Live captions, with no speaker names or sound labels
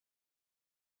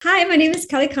Hi, my name is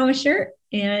Kelly Comisher,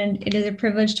 and it is a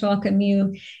privilege to welcome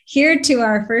you here to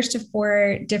our first of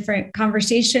four different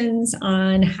conversations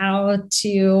on how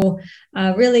to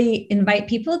really invite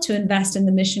people to invest in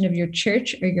the mission of your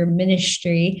church or your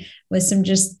ministry with some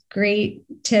just great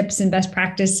tips and best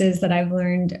practices that I've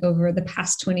learned over the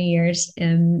past 20 years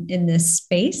in this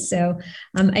space. So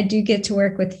I do get to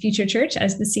work with Future Church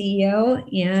as the CEO,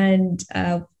 and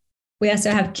we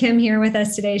also have Kim here with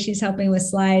us today. She's helping with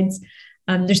slides.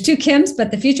 There's two Kims, but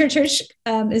the Future Church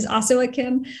is also a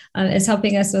Kim, is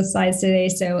helping us with slides today.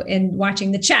 So in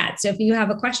watching the chat. So if you have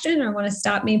a question or want to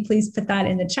stop me, please put that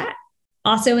in the chat.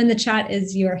 Also in the chat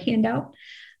is your handout.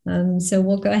 So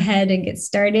we'll go ahead and get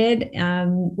started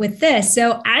with this.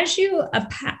 So as you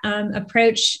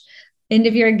approach end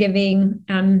of year giving,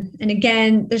 and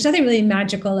again, there's nothing really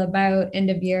magical about end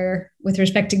of year with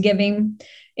respect to giving,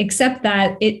 except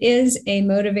that it is a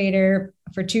motivator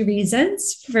for two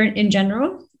reasons in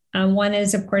general. One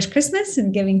is, of course, Christmas,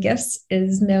 and giving gifts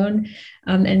is known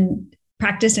and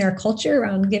practiced in our culture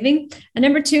around giving. And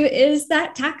number two is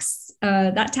that tax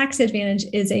advantage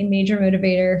is a major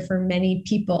motivator for many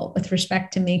people with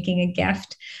respect to making a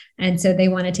gift. And so they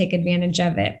want to take advantage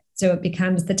of it. So it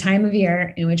becomes the time of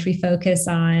year in which we focus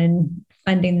on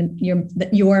funding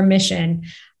your mission.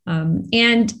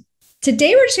 And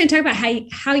today we're just going to talk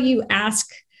about how you ask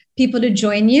people to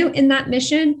join you in that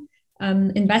mission,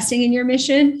 investing in your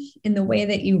mission in the way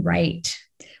that you write,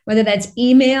 whether that's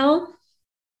email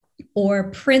or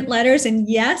print letters. And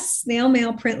yes, snail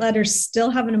mail print letters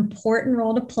still have an important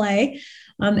role to play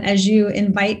as you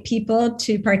invite people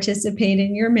to participate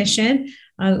in your mission.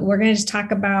 We're going to just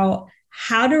talk about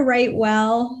how to write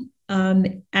well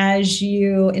as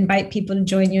you invite people to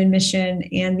join you in mission.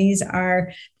 And these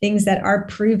are things that are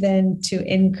proven to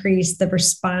increase the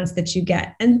response that you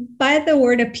get. And by the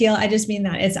word appeal, I just mean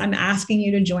that I'm asking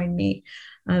you to join me.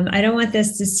 I don't want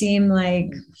this to seem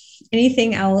like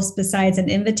anything else besides an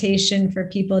invitation for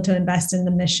people to invest in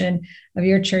the mission of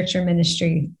your church or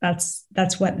ministry. That's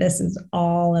what this is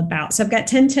all about. So I've got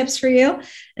 10 tips for you.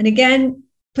 And again,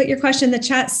 put your question in the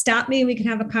chat, stop me. We can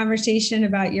have a conversation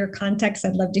about your context.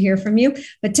 I'd love to hear from you.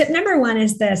 But tip number one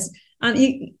is this.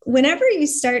 Whenever you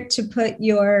start to put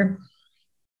your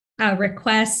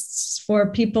requests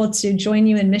for people to join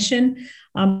you in mission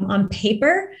on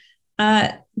paper,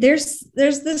 there's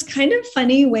this kind of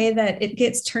funny way that it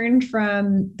gets turned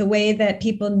from the way that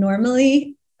people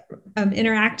normally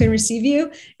interact and receive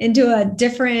you into a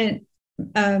different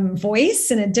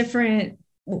voice and a different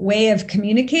way of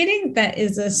communicating that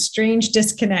is a strange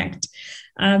disconnect.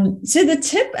 So the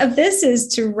tip of this is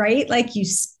to write like you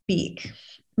speak.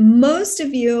 Most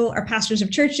of you are pastors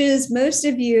of churches. Most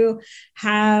of you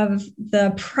have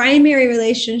the primary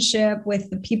relationship with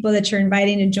the people that you're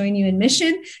inviting to join you in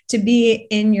mission to be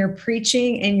in your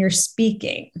preaching and your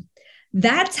speaking.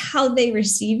 That's how they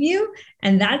receive you,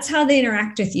 and that's how they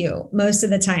interact with you most of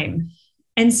the time.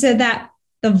 And so that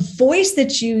the voice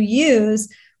that you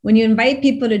use when you invite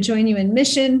people to join you in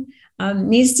mission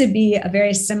needs to be a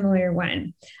very similar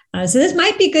one. So this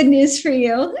might be good news for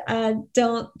you.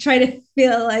 Don't try to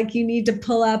feel like you need to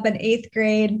pull up an 8th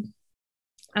grade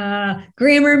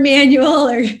grammar manual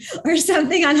or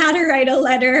something on how to write a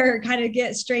letter or kind of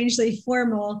get strangely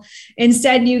formal.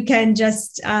 Instead, you can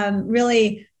just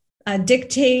really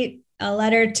dictate a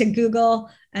letter to Google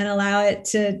and allow it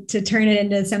to turn it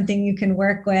into something you can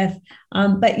work with.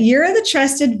 But you're the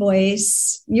trusted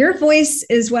voice. Your voice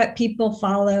is what people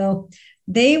follow.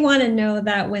 They want to know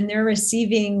that when they're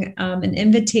receiving an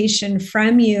invitation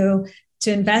from you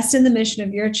to invest in the mission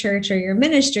of your church or your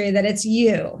ministry, that it's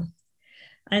you.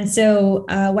 And so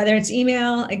whether it's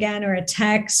email, again, or a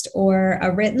text or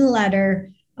a written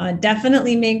letter,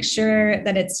 definitely make sure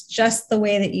that it's just the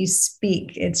way that you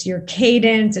speak. It's your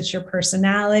cadence, it's your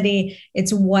personality,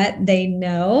 it's what they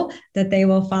know, that they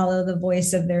will follow the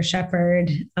voice of their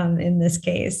shepherd in this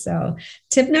case. So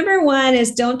tip number one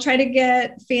is don't try to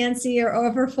get fancy or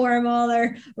over formal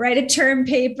or write a term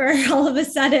paper all of a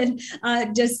sudden.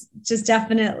 Just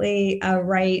definitely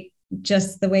write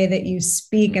just the way that you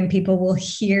speak, and people will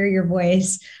hear your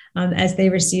voice as they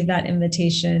receive that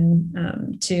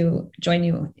invitation to join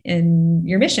you in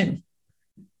your mission.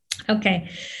 Okay.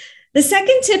 The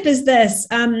second tip is this.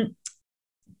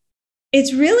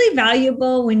 It's really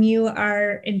valuable when you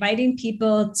are inviting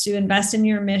people to invest in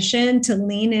your mission to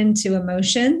lean into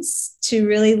emotions, to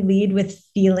really lead with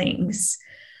feelings.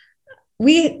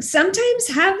 We sometimes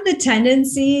have the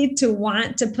tendency to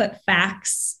want to put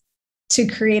facts to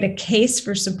create a case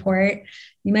for support.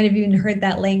 You might have even heard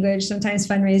that language. Sometimes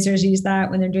fundraisers use that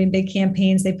when they're doing big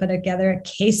campaigns. They put together a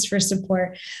case for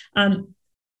support.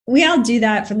 we all do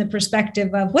that from the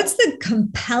perspective of what's the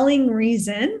compelling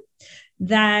reason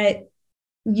that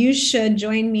you should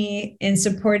join me in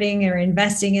supporting or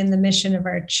investing in the mission of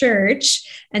our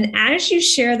church. And as you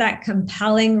share that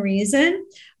compelling reason,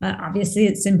 obviously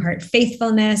it's in part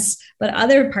faithfulness, but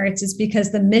other parts is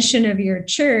because the mission of your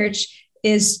church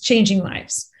is changing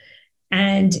lives.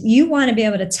 And you want to be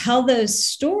able to tell those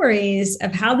stories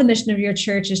of how the mission of your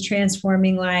church is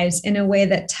transforming lives in a way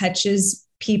that touches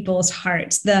people's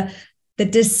hearts. The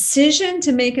decision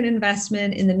to make an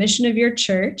investment in the mission of your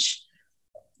church,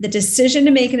 the decision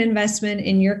to make an investment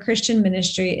in your Christian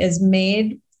ministry is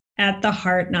made at the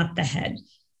heart, not the head.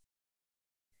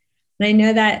 And I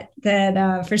know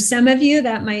that for some of you,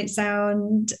 that might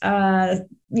sound,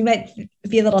 you might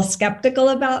be a little skeptical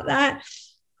about that.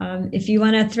 If you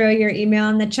want to throw your email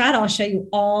in the chat, I'll show you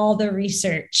all the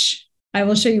research. I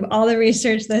will show you all the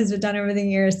research that has been done over the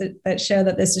years that show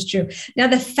that this is true. Now,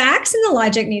 the facts and the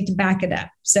logic need to back it up.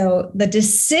 So the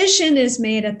decision is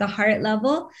made at the heart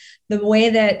level, the way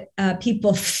that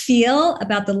people feel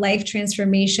about the life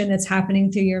transformation that's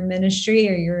happening through your ministry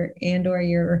or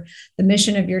the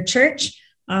mission of your church.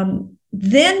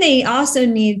 Then they also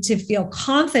need to feel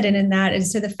confident in that. And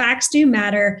so the facts do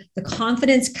matter. The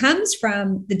confidence comes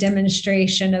from the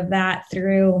demonstration of that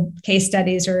through case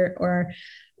studies or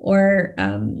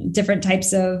different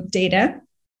types of data.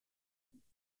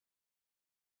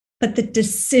 But the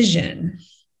decision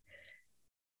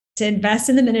to invest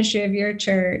in the ministry of your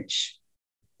church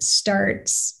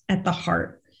starts at the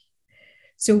heart.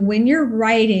 So when you're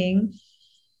writing,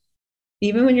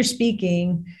 even when you're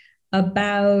speaking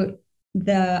about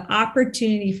the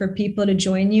opportunity for people to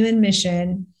join you in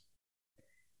mission,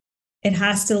 it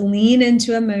has to lean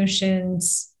into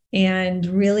emotions and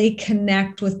really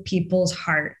connect with people's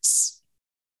hearts.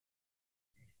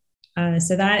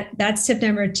 So that's tip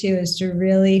number 2, is to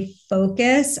really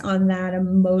focus on that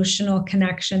emotional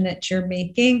connection that you're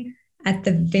making at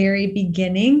the very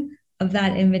beginning of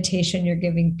that invitation you're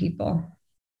giving people.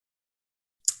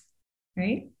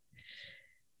 Right?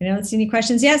 I don't see any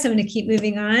questions yet, so I'm going to keep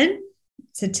moving on.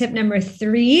 So tip number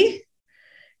 3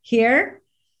 here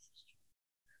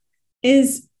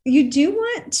is you do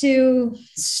want to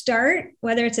start,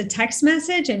 whether it's a text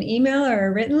message, an email, or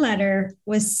a written letter,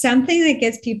 with something that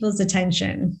gets people's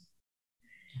attention.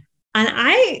 And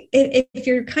if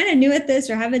you're kind of new at this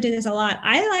or haven't done this a lot,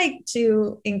 I like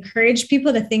to encourage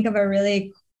people to think of a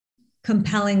really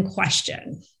compelling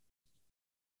question.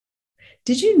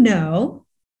 Did you know?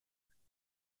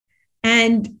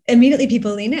 And immediately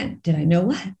people lean in. Did I know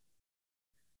what?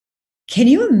 Can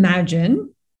you imagine?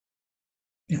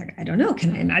 I don't know.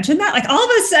 Can I imagine that? Like all of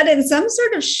a sudden, some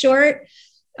sort of short,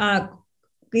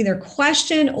 either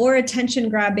question or attention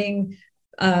grabbing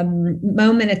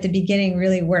moment at the beginning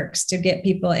really works to get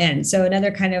people in. So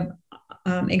another kind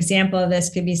of example of this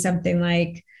could be something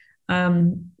like,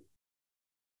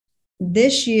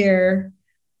 this year,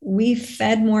 we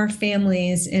fed more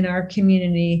families in our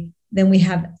community than we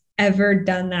have ever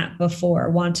done that before.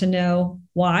 Want to know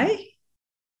why?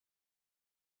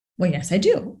 Well, yes, I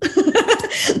do.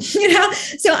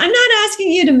 So I'm not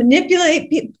asking you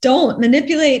to don't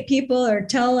manipulate people or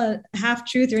tell a half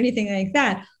truth or anything like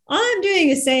that. All I'm doing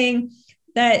is saying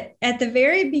that at the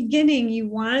very beginning, you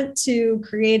want to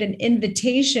create an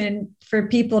invitation for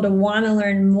people to want to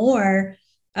learn more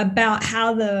about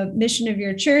how the mission of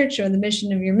your church or the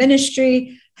mission of your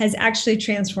ministry has actually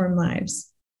transformed lives.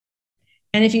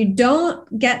 And if you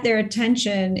don't get their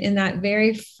attention in that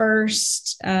very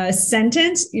first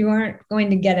sentence, you aren't going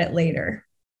to get it later.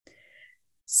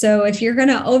 So if you're going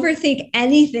to overthink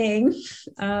anything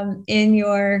in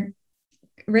your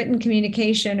written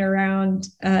communication around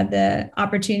the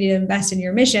opportunity to invest in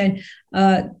your mission,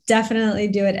 definitely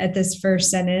do it at this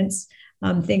first sentence.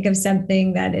 Think of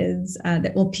something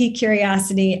that will pique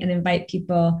curiosity and invite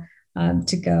people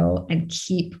to go and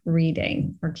keep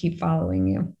reading or keep following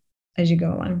you as you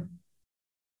go along.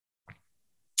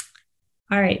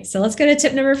 All right, so let's go to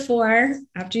tip number 4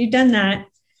 after you've done that.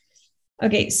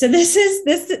 Okay, so this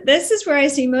is where I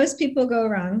see most people go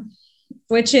wrong,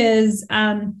 which is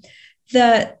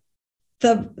the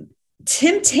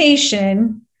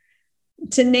temptation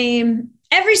to name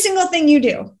every single thing you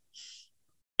do,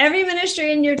 every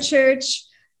ministry in your church,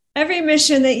 every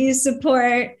mission that you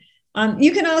support.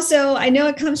 You can also, I know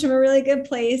it comes from a really good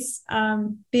place,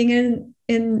 being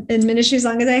in ministry as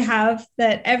long as I have,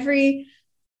 that every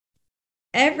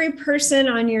person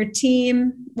on your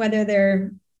team, whether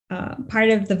they're part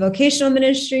of the vocational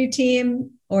ministry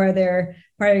team or they're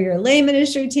part of your lay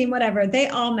ministry team, whatever, they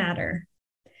all matter.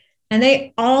 and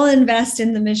they all invest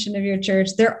in the mission of your church.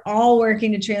 They're all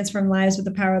working to transform lives with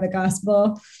the power of the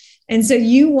gospel. And so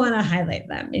you want to highlight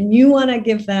them and you want to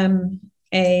give them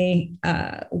a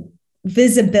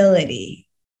visibility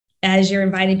as you're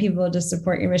inviting people to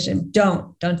support your mission.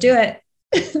 Don't do it.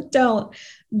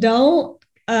 don't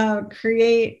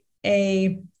create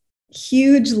a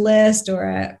huge list or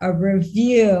a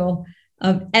review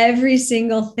of every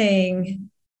single thing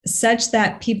such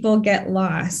that people get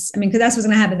lost. I mean, because that's what's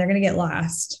going to happen. They're going to get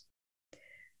lost.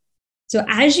 So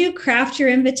as you craft your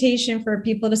invitation for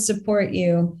people to support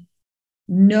you,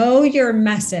 know your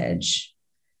message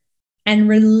and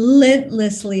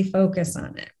relentlessly focus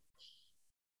on it.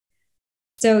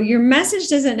 So your message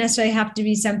doesn't necessarily have to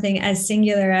be something as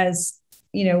singular as,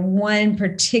 one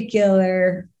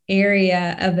particular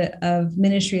area of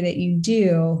ministry that you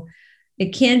do. It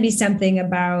can be something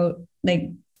about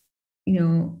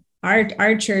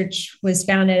our church was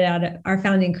founded our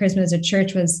founding charisma as a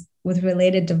church was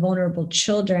related to vulnerable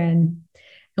children.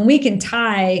 And we can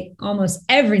tie almost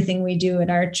everything we do at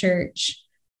our church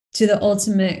to the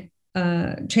ultimate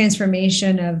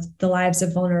transformation of the lives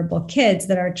of vulnerable kids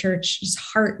that our church's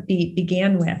heartbeat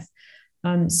began with.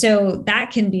 So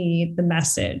that can be the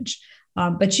message.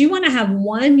 But you want to have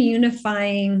one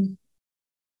unifying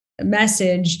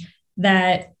message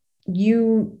that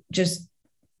you just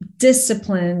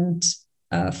disciplined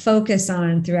focus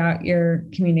on throughout your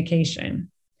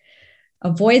communication.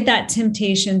 Avoid that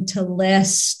temptation to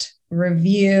list,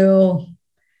 review,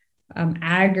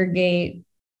 aggregate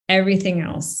everything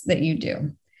else that you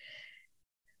do.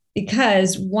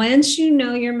 Because once you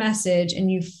know your message and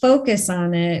you focus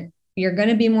on it, you're going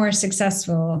to be more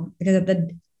successful, because at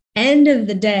the end of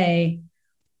the day,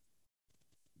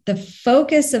 the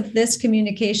focus of this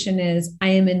communication is, I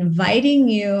am inviting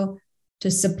you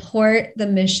to support the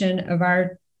mission of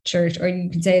our church, or you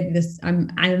can say this, I'm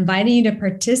inviting you to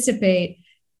participate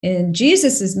in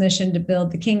Jesus's mission to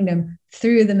build the kingdom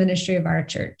through the ministry of our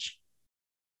church.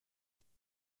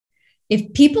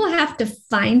 If people have to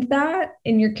find that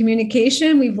in your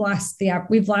communication, we've lost the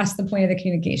point of the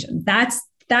communication.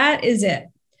 That is it.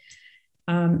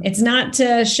 It's not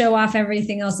to show off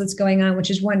everything else that's going on, which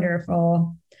is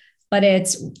wonderful, but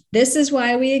this is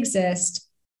why we exist,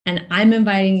 and I'm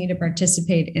inviting you to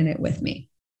participate in it with me.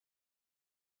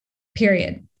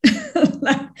 Period.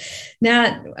 Now,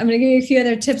 I'm going to give you a few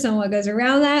other tips on what goes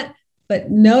around that,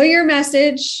 but know your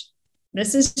message.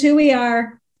 This is who we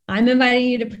are. I'm inviting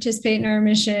you to participate in our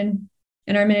mission,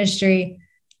 in our ministry.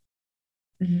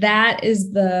 That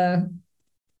is the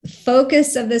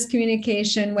focus of this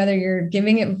communication, whether you're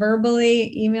giving it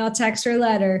verbally, email, text, or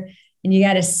letter, and you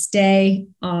got to stay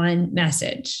on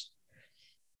message.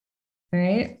 All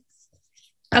right.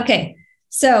 Okay.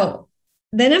 So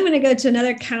then I'm going to go to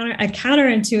a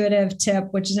counterintuitive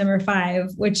tip, which is number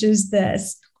 5, which is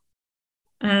this.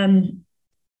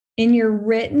 In your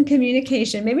written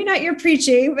communication, maybe not your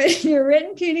preaching, but in your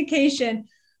written communication,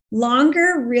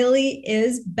 longer really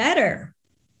is better.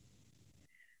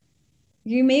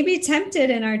 You may be tempted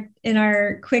in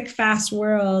our quick, fast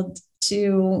world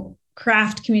to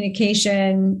craft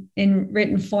communication in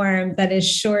written form that is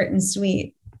short and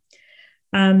sweet.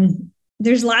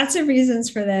 There's lots of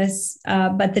reasons for this,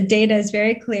 but the data is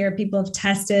very clear. People have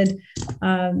tested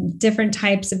different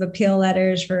types of appeal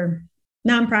letters for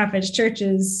nonprofits,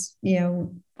 churches,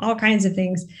 all kinds of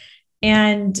things.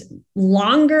 And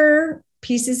longer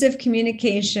pieces of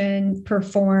communication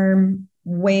perform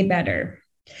way better.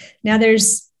 Now,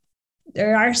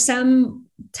 there are some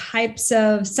types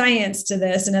of science to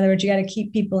this. In other words, you got to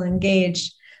keep people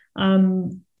engaged.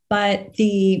 But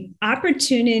the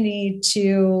opportunity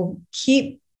to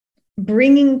keep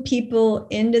bringing people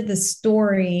into the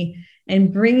story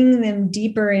and bringing them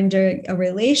deeper into a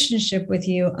relationship with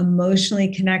you,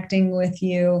 emotionally connecting with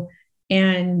you,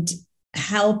 and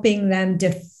helping them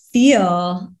to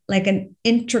feel like an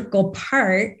integral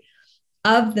part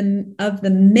of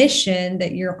the mission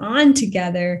that you're on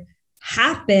together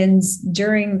happens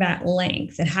during that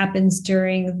length. It happens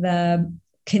during the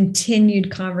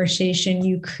continued conversation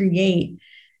you create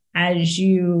as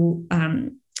you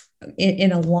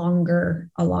in a longer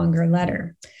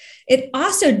letter. It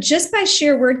also, just by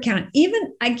sheer word count,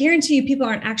 even I guarantee you people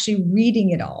aren't actually reading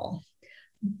it all,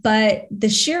 but the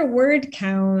sheer word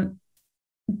count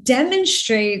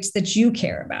demonstrates that you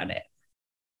care about it.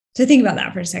 So think about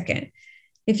that for a second.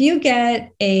 If you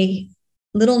get a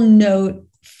little note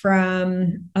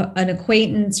from an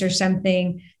acquaintance or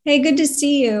something, hey, good to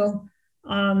see you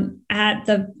at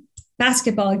the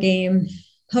basketball game.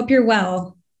 Hope you're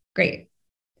well. Great.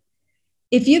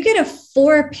 If you get a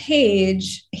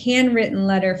 4-page handwritten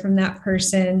letter from that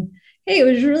person, hey, Hey, it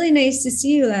was really nice to see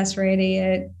you last Friday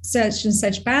at such and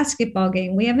such basketball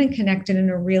game. We haven't connected in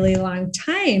a really long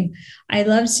time. I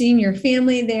love seeing your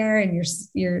family there and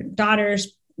your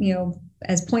daughter's,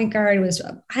 as point guard was,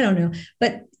 I don't know.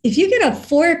 But if you get a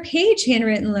 4-page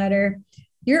handwritten letter,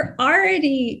 you're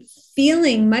already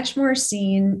feeling much more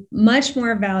seen, much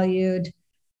more valued,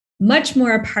 much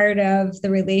more a part of the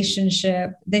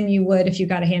relationship than you would if you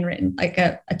got a handwritten, like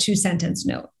a 2-sentence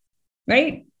note,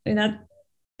 right?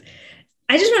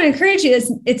 I just want to encourage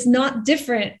you, it's not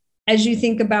different as you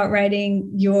think about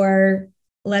writing your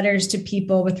letters to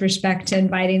people with respect to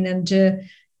inviting them to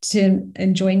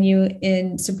and join you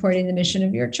in supporting the mission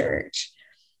of your church.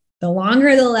 The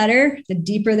longer the letter, the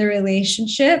deeper the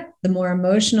relationship, the more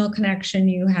emotional connection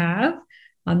you have.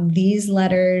 These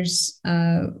letters,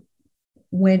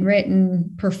 when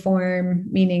written, perform,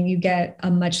 meaning you get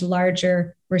a much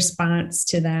larger response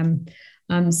to them.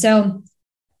 So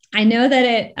I know that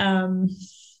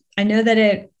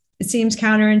it seems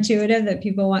counterintuitive that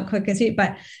people want quick and sweet,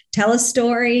 but tell a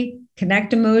story,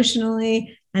 connect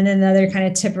emotionally. And then the other kind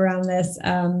of tip around this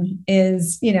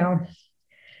is,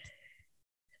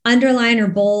 underline or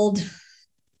bold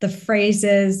the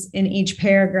phrases in each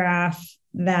paragraph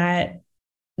that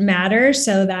matter,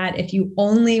 so that if you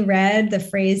only read the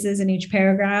phrases in each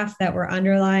paragraph that were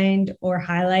underlined or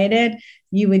highlighted,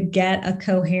 you would get a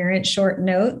coherent short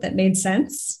note that made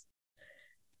sense.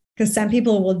 Because some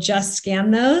people will just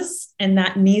scan those and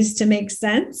that needs to make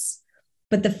sense.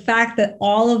 But the fact that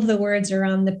all of the words are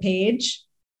on the page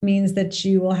means that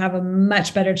you will have a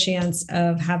much better chance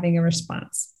of having a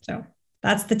response. So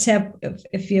that's the tip.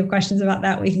 If you have questions about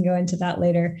that, we can go into that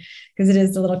later because it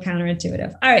is a little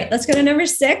counterintuitive. All right, let's go to number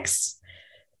 6.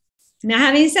 Now,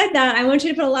 having said that, I want you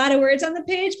to put a lot of words on the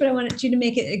page, but I want you to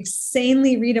make it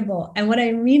insanely readable. And what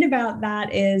I mean about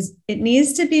that is it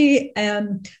needs to be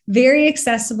very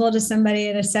accessible to somebody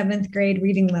at a 7th grade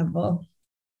reading level.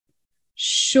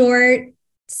 Short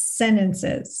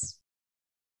sentences,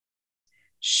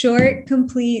 short,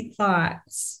 complete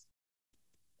thoughts.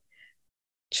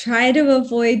 Try to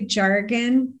avoid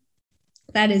jargon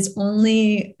that is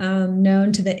only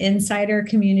known to the insider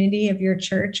community of your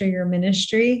church or your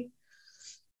ministry.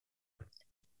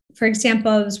 For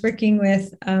example, I was working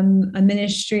with a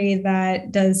ministry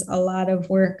that does a lot of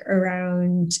work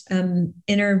around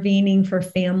intervening for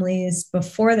families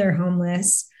before they're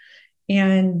homeless.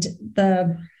 And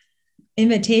the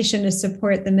invitation to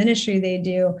support the ministry they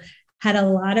do had a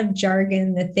lot of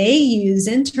jargon that they use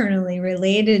internally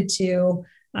related to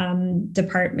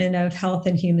Department of Health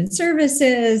and Human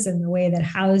Services and the way that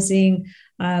housing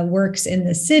works in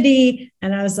the city.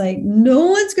 And I was like, no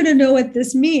one's going to know what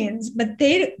this means, but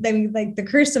they like the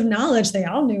curse of knowledge, they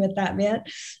all knew what that meant.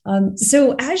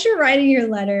 So as you're writing your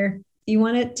letter, you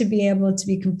want it to be able to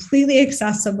be completely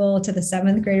accessible to the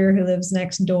 7th grader who lives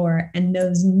next door and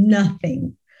knows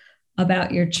nothing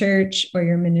about your church or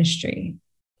your ministry.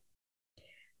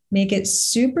 Make it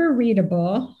super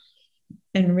readable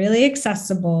and really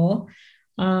accessible.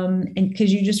 And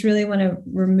because you just really want to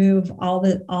remove all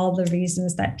the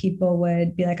reasons that people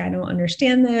would be like, I don't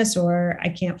understand this, or I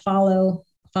can't follow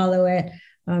it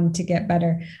to get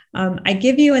better. I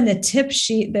give you in the tip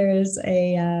sheet, there's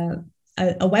a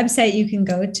website you can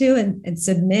go to and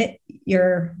submit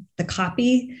the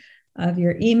copy of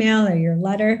your email or your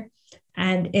letter,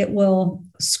 and it will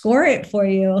score it for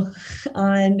you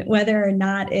on whether or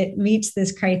not it meets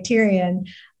this criterion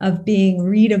of being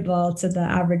readable to the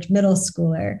average middle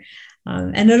schooler.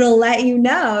 And it'll let you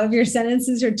know if your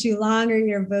sentences are too long or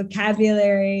your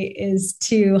vocabulary is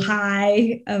too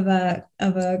high of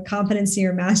a competency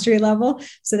or mastery level,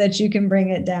 so that you can bring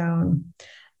it down.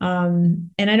 And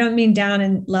I don't mean down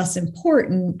and less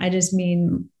important, I just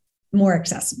mean more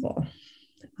accessible.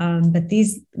 But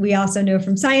we also know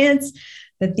from science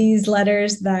that these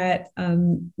letters that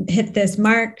hit this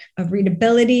mark of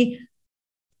readability,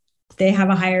 they have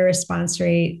a higher response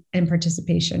rate and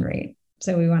participation rate.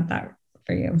 So we want that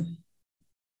for you.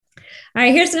 All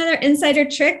right, here's another insider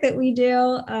trick that we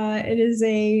do. It is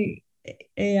a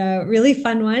really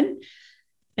fun one.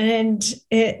 And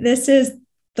this is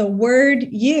the word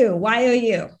you,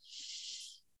 Y-O-U,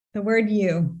 the word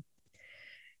you.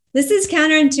 This is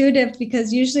counterintuitive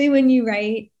because usually when you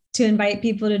write to invite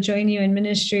people to join you in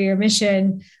ministry or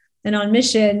mission, and on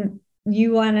mission,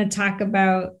 you want to talk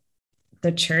about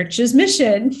the church's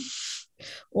mission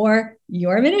or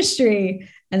your ministry.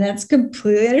 And that's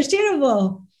completely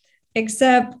understandable,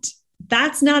 except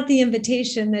that's not the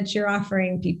invitation that you're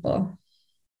offering people.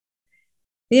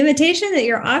 The invitation that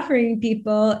you're offering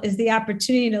people is the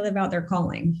opportunity to live out their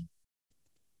calling.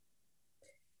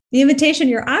 The invitation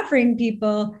you're offering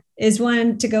people is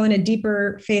one to go in a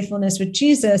deeper faithfulness with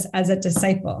Jesus as a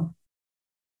disciple.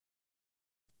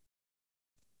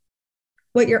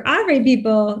 What you're offering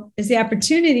people is the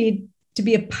opportunity to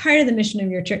be a part of the mission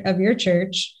of your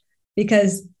church,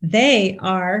 because they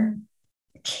are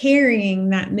carrying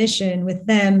that mission with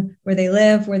them where they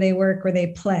live, where they work, where they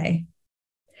play.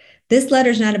 This letter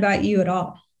is not about you at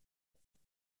all.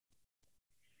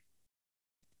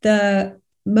 The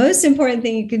most important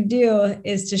thing you can do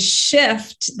is to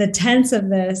shift the tense of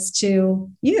this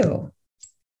to you.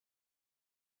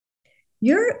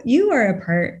 You are a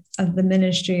part of the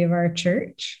ministry of our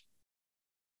church.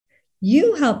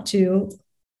 You help to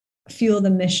fuel the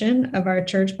mission of our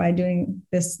church by doing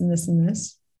this and this and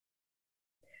this.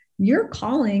 Your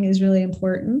calling is really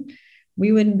important.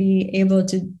 We wouldn't be able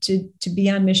to be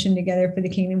on mission together for the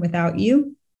kingdom without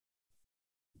you.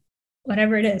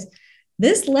 Whatever it is.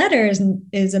 This letter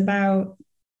is about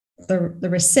the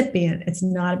recipient. It's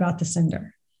not about the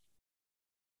sender.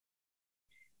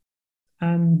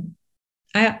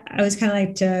 I always kind of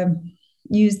like to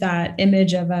use that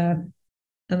image of an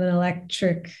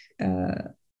electric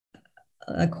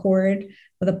a cord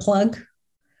with a plug.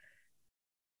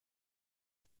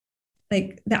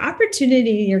 Like, the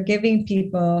opportunity you're giving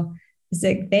people is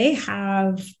that they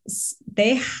have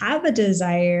a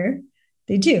desire,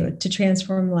 they do, to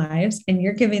transform lives, and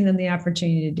you're giving them the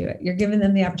opportunity to do it. You're giving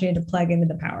them the opportunity to plug into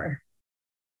the power.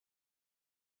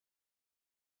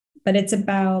 But it's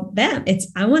about them.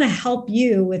 I want to help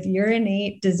you with your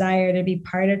innate desire to be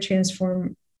part of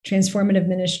transformative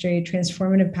ministry,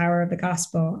 transformative power of the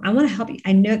gospel. I want to help you.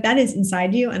 I know that is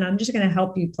inside you, and I'm just going to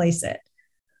help you place it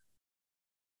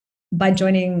by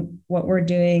joining what we're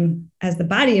doing as the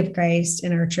body of Christ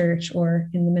in our church or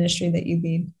in the ministry that you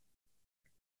lead.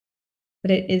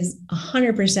 But it is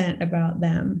 100% about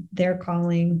them, their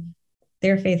calling,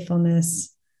 their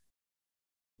faithfulness,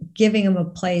 giving them a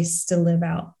place to live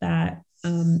out that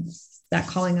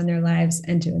calling on their lives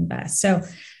and to invest. So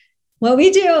what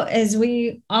we do is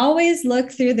we always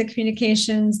look through the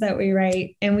communications that we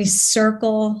write, and we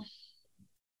circle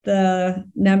the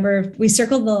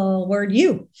word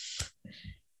you,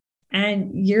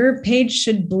 and your page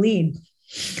should bleed.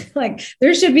 Like,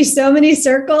 there should be so many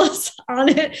circles on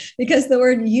it because the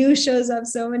word you shows up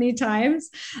so many times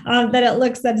that it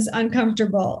looks that is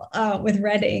uncomfortable with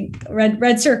red ink,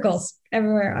 red circles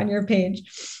everywhere on your page.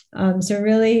 So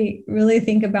really, really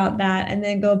think about that, and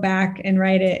then go back and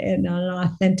write it in an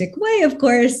authentic way, of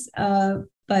course,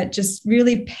 but just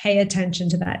really pay attention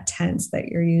to that tense that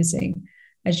you're using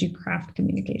as you craft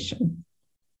communication.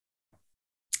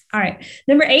 All right.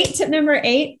 Tip number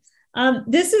 8.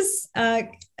 This is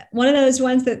one of those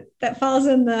ones that falls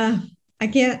in the, I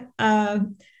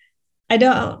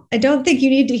don't think you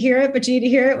need to hear it, but you need to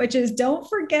hear it, which is, don't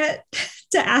forget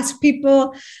to ask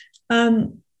people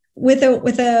with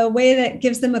a way that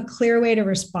gives them a clear way to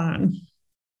respond.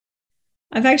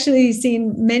 I've actually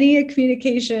seen many a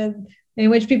communication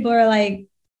in which people are like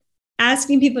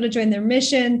asking people to join their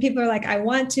mission. People are like, I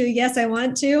want to, yes, I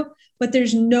want to, but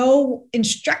there's no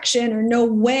instruction or no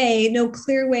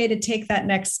clear way to take that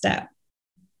next step.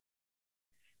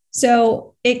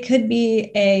 So it could be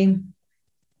in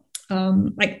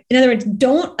other words,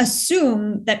 don't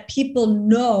assume that people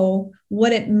know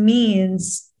what it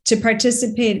means to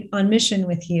participate on mission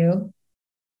with you.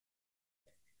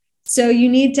 So you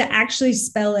need to actually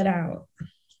spell it out.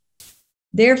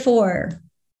 Therefore,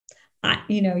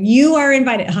 you are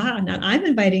invited. Not I'm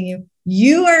inviting you.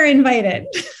 You are invited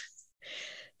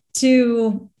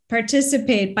to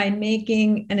participate by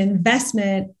making an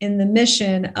investment in the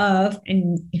mission of,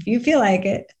 and if you feel like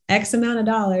it, X amount of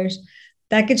dollars.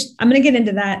 I'm going to get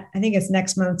into that. I think it's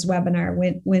next month's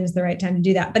webinar. When's the right time to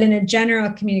do that? But in a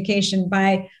general communication,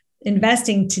 by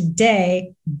investing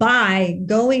today, by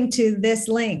going to this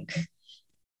link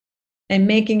and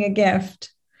making a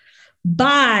gift,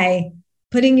 by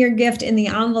putting your gift in the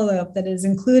envelope that is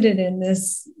included in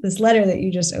this letter that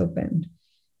you just opened,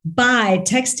 by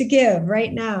text to give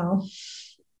right now,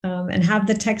 and have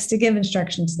the text to give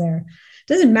instructions there.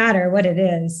 Doesn't matter what it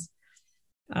is.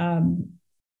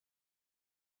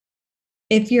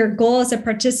 If your goal is a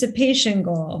participation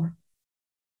goal,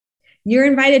 you're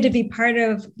invited to be part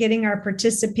of getting our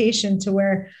participation to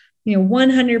where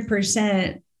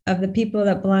 100% of the people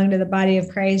that belong to the body of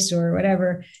Christ, or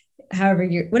whatever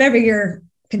your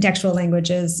contextual language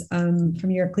is,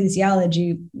 from your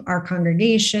ecclesiology, our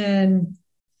congregation,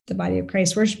 the body of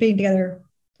Christ worshiping together,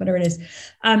 whatever it is,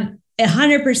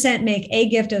 100% make a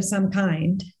gift of some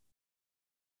kind.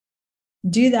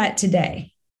 Do that today.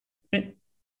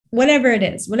 Whatever it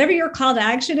is, whatever your call to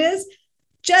action is,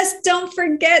 just don't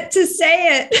forget to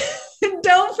say it.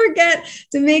 Don't forget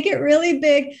to make it really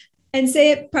big and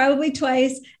say it probably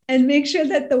twice, and make sure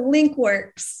that the link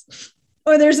works,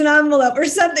 or there's an envelope or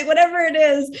something, whatever it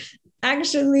is,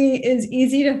 actually is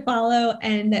easy to follow,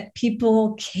 and that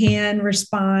people can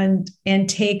respond and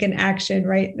take an action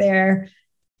right there,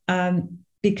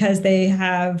 because they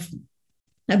have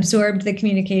absorbed the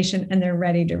communication and they're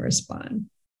ready to respond.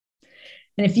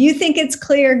 And if you think it's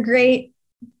clear, great,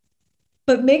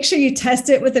 but make sure you test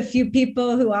it with a few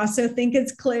people who also think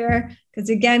it's clear. Because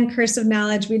again, curse of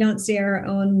knowledge, we don't see our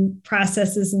own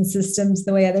processes and systems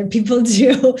the way other people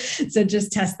do. So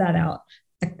just test that out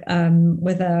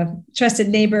with a trusted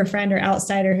neighbor, friend, or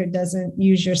outsider who doesn't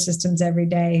use your systems every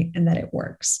day, and that it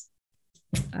works.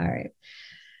 All right.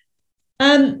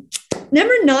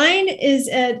 Number 9 is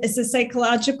a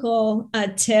psychological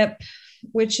tip,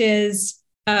 which is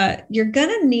you're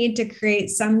going to need to create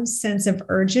some sense of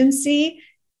urgency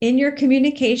in your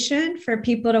communication for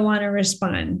people to want to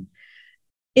respond.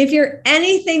 If you're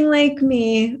anything like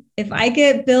me, if I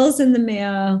get bills in the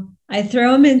mail, I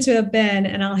throw them into a bin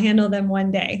and I'll handle them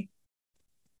one day.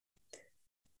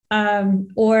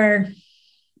 Or,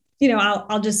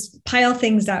 I'll just pile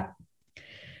things up.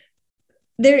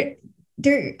 There,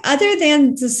 other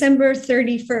than December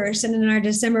 31st, and in our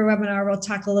December webinar, we'll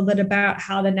talk a little bit about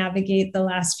how to navigate the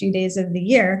last few days of the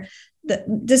year. The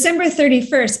December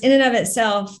 31st in and of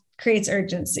itself creates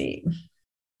urgency,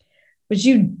 which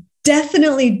you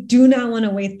definitely do not want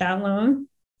to wait that long.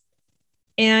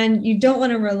 And you don't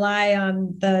want to rely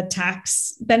on the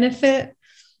tax benefit.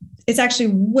 It's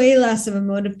actually way less of a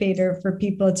motivator for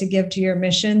people to give to your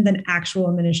mission than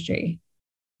actual ministry.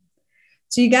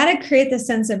 So you got to create the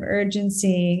sense of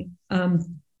urgency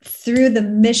through the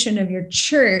mission of your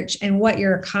church and what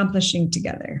you're accomplishing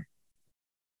together.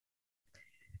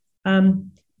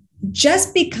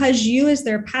 Just because you as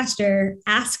their pastor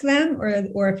ask them,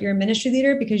 or if you're a ministry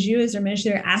leader, because you as their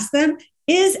ministry leader ask them,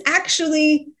 is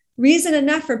actually reason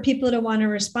enough for people to want to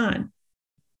respond.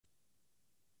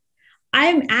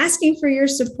 I'm asking for your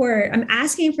support. I'm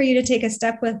asking for you to take a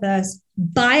step with us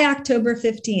by October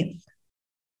 15th.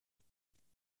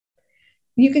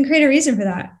 You can create a reason for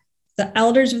that. The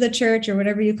elders of the church, or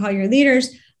whatever you call your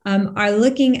leaders, are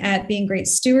looking at being great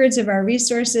stewards of our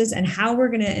resources and how we're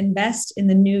going to invest in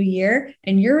the new year.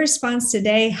 And your response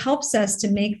today helps us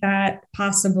to make that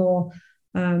possible,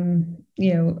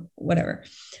 whatever.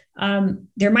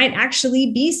 There might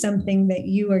actually be something that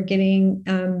you are getting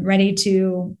ready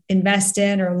to invest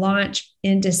in or launch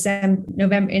in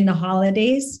November, in the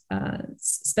holidays,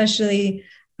 especially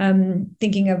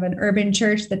thinking of an urban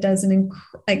church that does an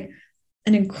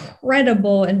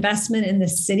incredible investment in the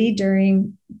city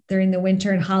during the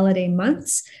winter and holiday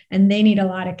months. And they need a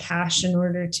lot of cash in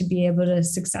order to be able to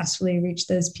successfully reach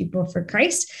those people for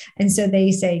Christ. And so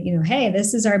they say, hey,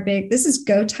 this is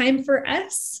go time for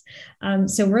us.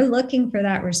 So we're looking for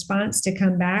that response to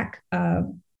come back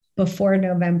before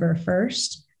November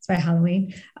 1st. It's by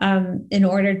Halloween, in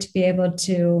order to be able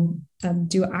to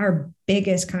do our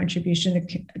biggest contribution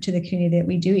to the community that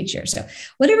we do each year. So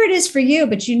whatever it is for you,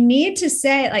 but you need to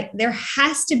say, there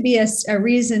has to be a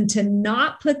reason to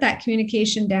not put that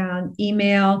communication down,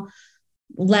 email,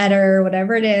 letter,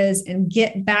 whatever it is, and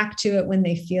get back to it when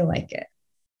they feel like it.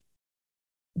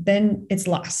 Then it's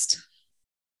lost.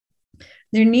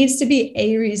 There needs to be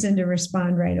a reason to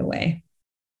respond right away.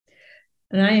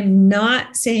 And I am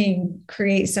not saying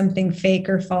create something fake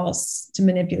or false to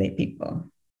manipulate people.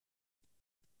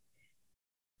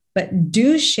 But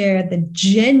do share the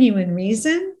genuine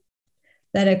reason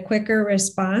that a quicker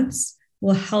response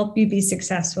will help you be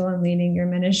successful in leading your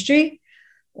ministry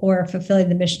or fulfilling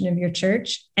the mission of your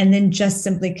church, and then just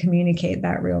simply communicate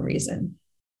that real reason.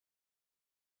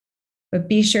 But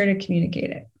be sure to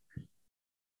communicate it.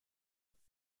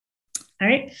 All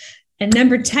right. And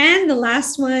number 10, the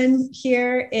last one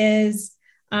here is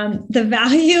the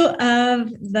value of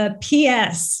the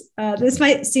PS. This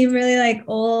might seem really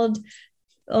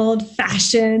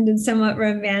old-fashioned and somewhat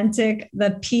romantic,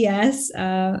 the PS.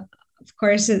 Of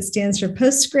course, it stands for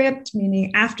postscript,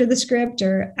 meaning after the script,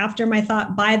 or after my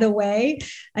thought, by the way.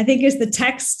 I think is the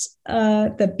text,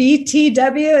 the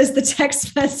BTW is the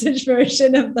text message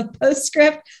version of the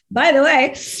postscript, by the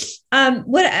way.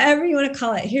 Whatever you want to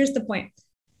call it, here's the point.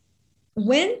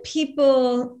 When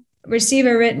people receive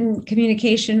a written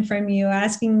communication from you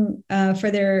asking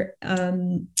for their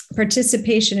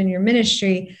participation in your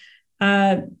ministry,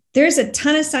 there's a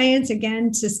ton of science,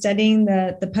 again, to studying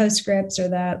the postscripts, or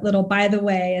that little by the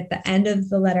way at the end of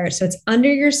the letter. So it's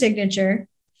under your signature,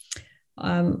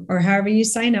 or however you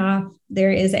sign off,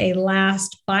 there is a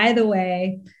last by the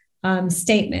way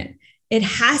statement. it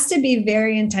has to be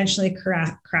very intentionally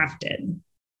crafted.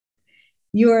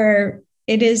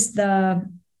 It is the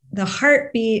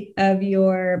heartbeat of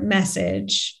your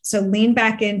message. So lean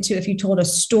back into, if you told a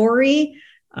story,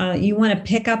 you want to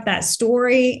pick up that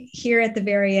story here at the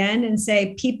very end and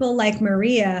say, people like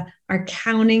Maria are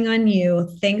counting on you.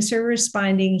 Thanks for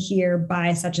responding here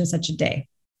by such and such a day.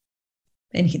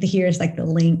 And here's like the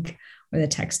link or the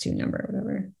text to number or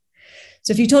whatever.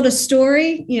 So if you told a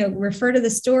story, refer to the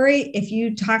story. If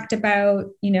you talked about,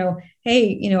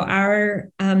 hey, our,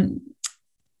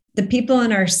 the people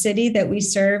in our city that we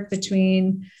serve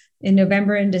between in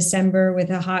November and December with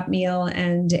a hot meal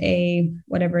and a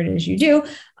whatever it is you do,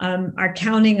 are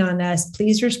counting on us.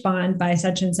 Please respond by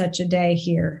such and such a day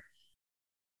here.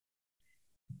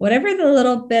 Whatever the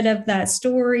little bit of that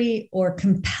story or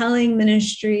compelling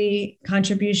ministry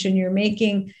contribution you're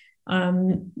making,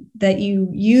 that you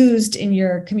used in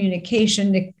your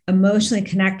communication to emotionally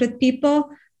connect with people,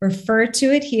 refer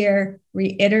to it here,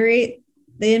 reiterate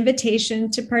the invitation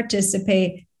to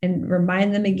participate, and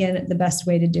remind them again the best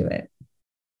way to do it.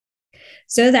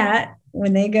 So that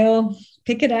when they go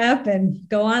pick it up and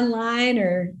go online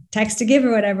or text to give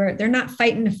or whatever, they're not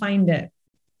fighting to find it.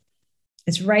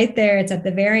 It's right there. It's at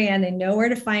the very end. They know where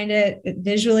to find it.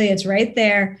 Visually, it's right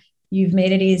there. You've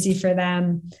made it easy for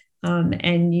them.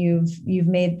 And you've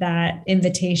made that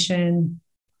invitation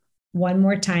one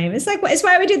more time. It's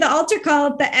why we do the altar call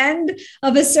at the end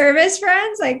of a service,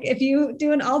 friends. Like if you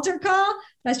do an altar call,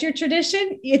 that's your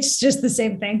tradition. It's just the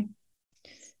same thing.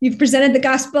 You've presented the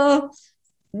gospel.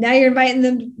 Now you're inviting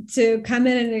them to come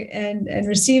in and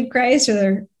receive Christ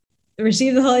or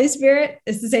receive the Holy Spirit.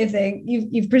 It's the same thing.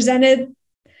 You've presented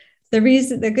the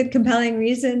good, compelling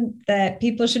reason that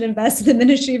people should invest in the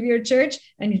ministry of your church,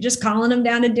 and you're just calling them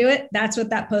down to do it. That's what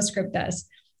that postscript does.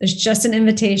 It's just an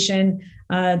invitation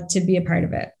to be a part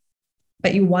of it,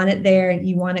 but you want it there.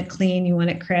 You want it clean. You want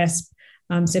it crisp,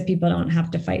 so people don't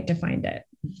have to fight to find it.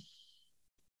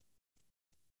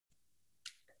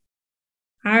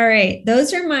 All right.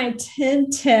 Those are my 10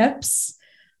 tips.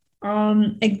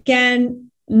 Again,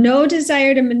 no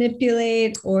desire to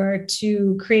manipulate or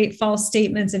to create false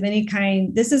statements of any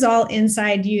kind. This is all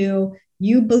inside you.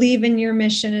 You believe in your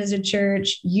mission as a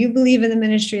church. You believe in the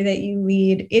ministry that you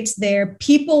lead. It's there.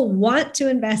 People want to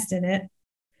invest in it.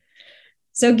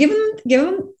 So give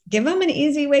them an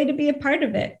easy way to be a part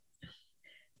of it.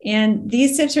 And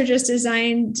these tips are just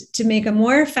designed to make a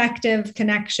more effective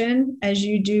connection as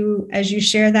you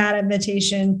share that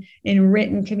invitation in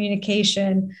written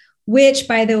communication, which,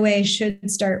 by the way,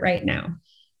 should start right now.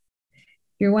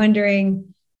 You're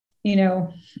wondering,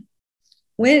 when,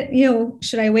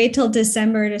 should I wait till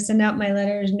December to send out my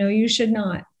letters? No, you should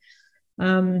not.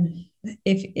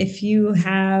 If you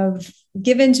have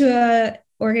given to a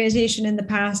organization in the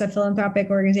past, a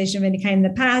philanthropic organization of any kind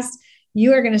in the past,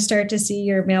 you are going to start to see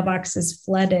your mailboxes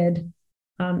flooded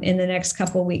in the next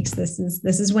couple of weeks. This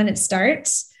is when it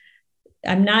starts.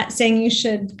 I'm not saying you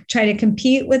should try to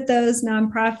compete with those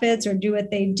nonprofits or do what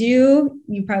they do.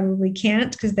 You probably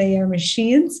can't because they are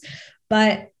machines,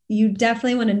 but you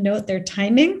definitely want to note their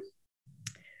timing.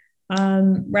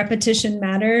 Repetition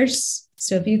matters.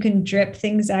 So if you can drip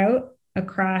things out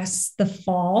across the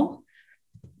fall,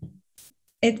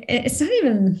 it's not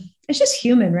even, it's just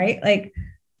human, right? Like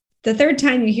the third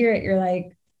time you hear it, you're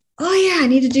like, oh yeah, I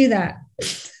need to do that.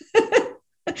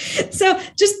 So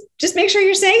just make sure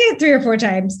you're saying it 3 or 4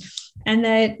 times, and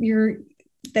that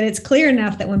it's clear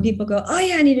enough that when people go, oh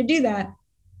yeah, I need to do that,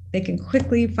 they can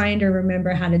quickly find or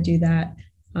remember how to do that.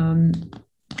 And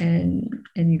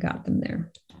you got them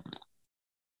there.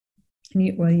 And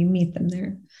you meet them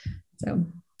there. So,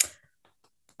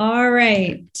 all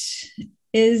right.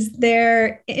 Is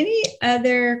there any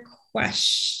other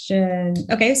question?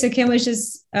 Okay, so Kim was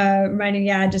just reminding,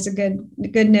 just a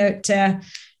good note to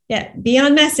be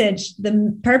on message.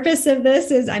 The purpose of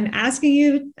this is I'm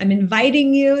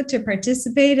inviting you to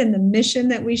participate in the mission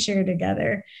that we share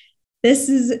together.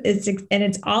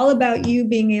 It's all about you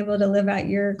being able to live out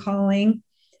your calling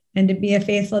and to be a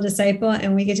faithful disciple.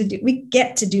 And we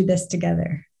get to do this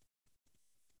together.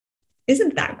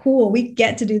 Isn't that cool? We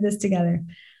get to do this together.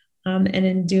 And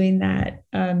in doing that,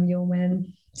 you'll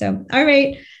win. So, all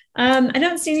right. I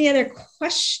don't see any other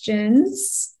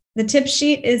questions. The tip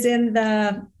sheet is in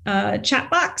the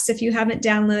chat box. If you haven't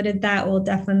downloaded that, we'll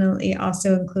definitely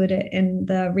also include it in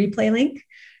the replay link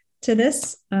to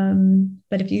this.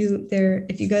 But if you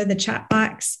go to the chat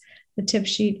box, the tip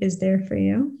sheet is there for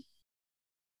you.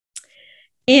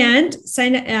 And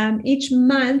sign each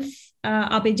month,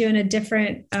 I'll be doing a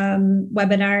different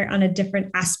webinar on a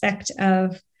different aspect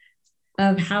of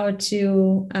how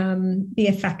to be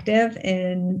effective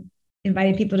in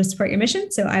inviting people to support your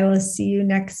mission. So I will see you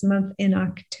next month in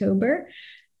October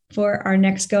for our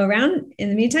next go around. In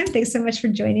the meantime, thanks so much for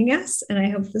joining us. And I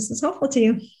hope this was helpful to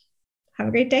you. Have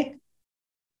a great day.